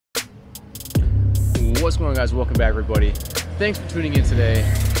What's going on, guys? Welcome back, everybody. Thanks for tuning in today.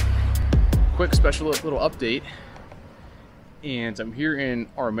 Quick special little update. And I'm here in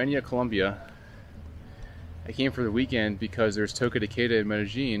Armenia, Colombia. I came for the weekend because there's toque de queda in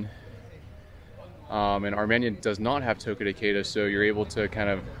Medellin. And Armenia does not have toque de queda, so you're able to kind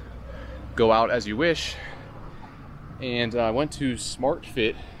of go out as you wish. And I went to Smart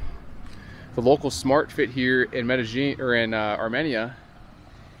Fit, the local Smart Fit here in Medellin, or in Armenia,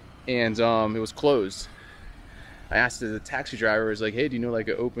 and it was closed. I asked the taxi driver, I was like, hey, do you know like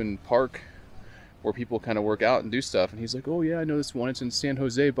an open park where people kind of work out and do stuff? And he's like, oh yeah, I know this one, it's in San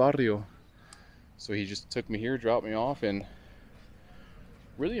Jose Barrio. So he just took me here, dropped me off, and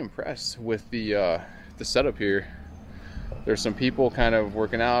really impressed with the setup here. There's some people kind of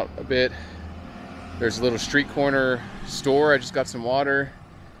working out a bit. There's a little street corner store. I just got some water.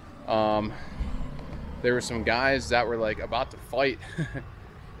 There were some guys that were like about to fight.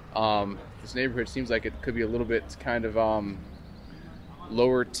 This neighborhood seems like it could be a little bit kind of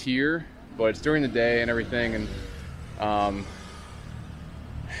lower tier, but it's during the day and everything. And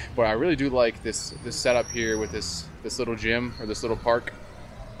but I really do like this setup here with this little gym, or this little park.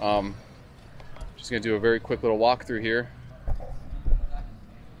 Just gonna do a very quick little walk through here.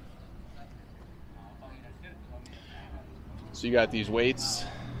 So you got these weights.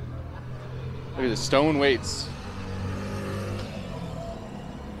 Look at the stone weights.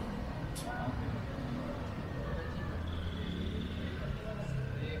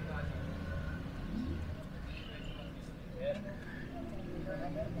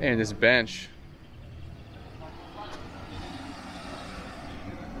 And this bench.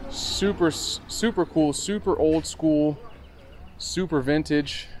 Super cool, super old school, super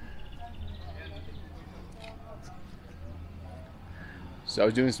vintage. So I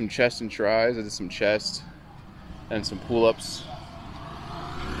was doing some chest and tries. I did some chest and some pull-ups.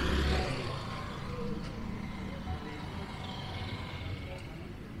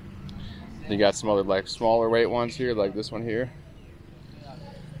 You got some other like smaller weight ones here, like this one here.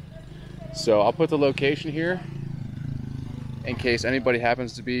 So I'll put the location here in case anybody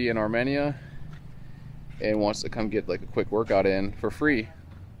happens to be in Armenia and wants to come get like a quick workout in for free.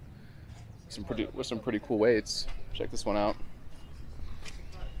 With some pretty cool weights. Check this one out.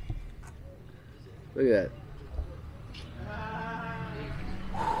 Look at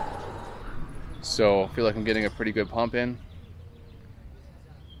that. So I feel like I'm getting a pretty good pump in.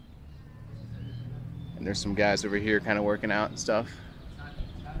 And there's some guys over here kind of working out and stuff.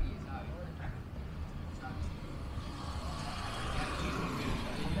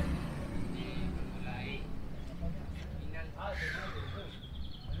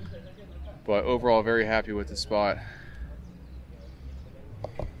 But overall, very happy with the spot.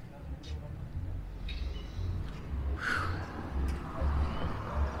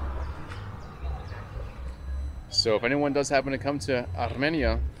 So if anyone does happen to come to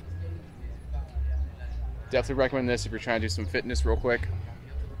Armenia, definitely recommend this if you're trying to do some fitness real quick.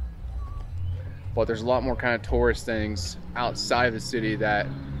 But there's a lot more kind of tourist things outside of the city that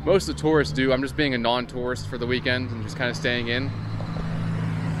most of the tourists do. I'm just being a non-tourist for the weekend and just kind of staying in.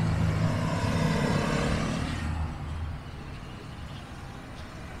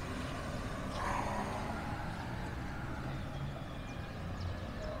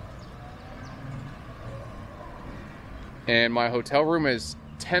 And my hotel room is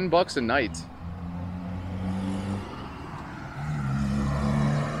 $10 a night.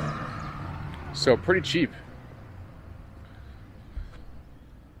 So pretty cheap.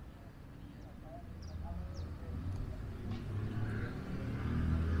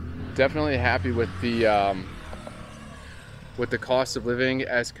 Definitely happy with the cost of living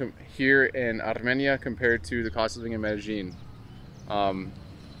here in Armenia compared to the cost of living in Medellin.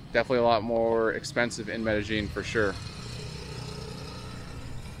 Definitely a lot more expensive in Medellin for sure.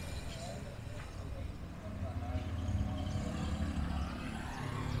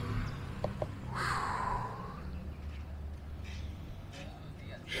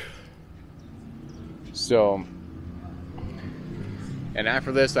 So, and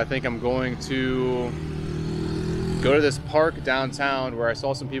after this, I think I'm going to go to this park downtown where I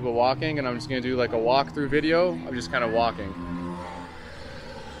saw some people walking, and I'm just going to do like a walkthrough video. I'm just kind of walking,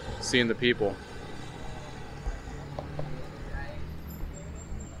 seeing the people.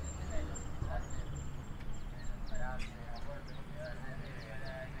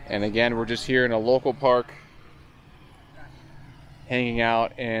 And again, we're just here in a local park, hanging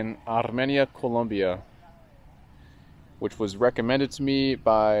out in Armenia, Colombia, which was recommended to me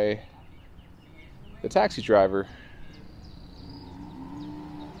by the taxi driver.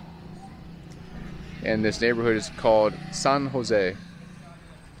 And this neighborhood is called San Jose.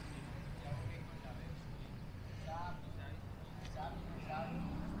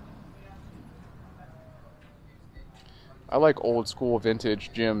 I like old school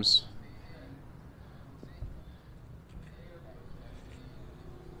vintage gyms.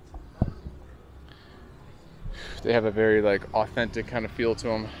 They have a very like authentic kind of feel to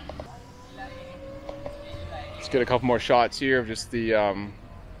them. Let's get a couple more shots here of just the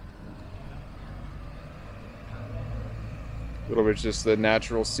little bit just the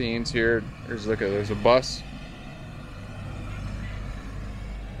natural scenes here. There's a bus.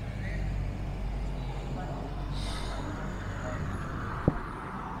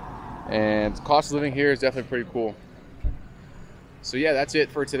 And the cost of living here is definitely pretty cool. So yeah, that's it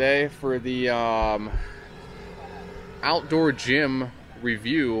for today for the outdoor gym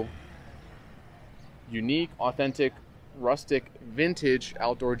review. Unique, authentic, rustic, vintage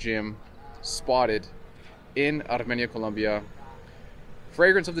outdoor gym spotted in Armenia, Colombia.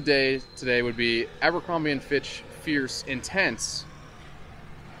 Fragrance of the day today would be Abercrombie and Fitch Fierce Intense,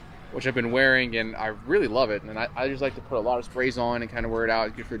 which I've been wearing and I really love it. And I just like to put a lot of sprays on and kind of wear it out.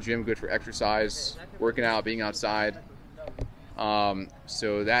 It's good for gym, good for exercise, working out, being outside.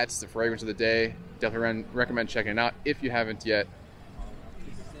 So that's the fragrance of the day. Definitely recommend checking it out if you haven't yet.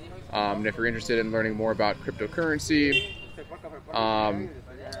 And if you're interested in learning more about cryptocurrency,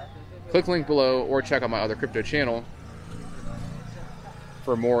 click the link below or check out my other crypto channel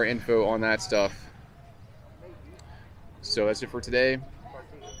for more info on that stuff. So that's it for today.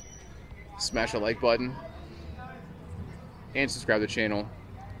 Smash the like button and subscribe to the channel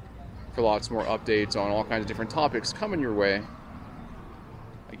for lots more updates on all kinds of different topics coming your way.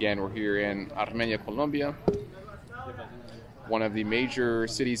 Again, we're here in Armenia, Colombia, one of the major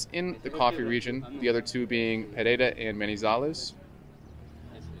cities in the coffee region, the other two being Pereira and Manizales.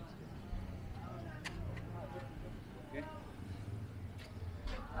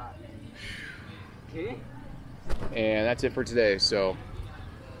 And that's it for today. So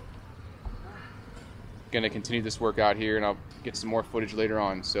gonna continue this workout here and I'll get some more footage later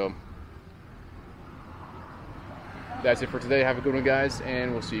on. So that's it for today. Have a good one, guys,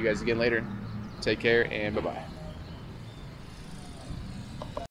 and we'll see you guys again later. Take care and bye-bye.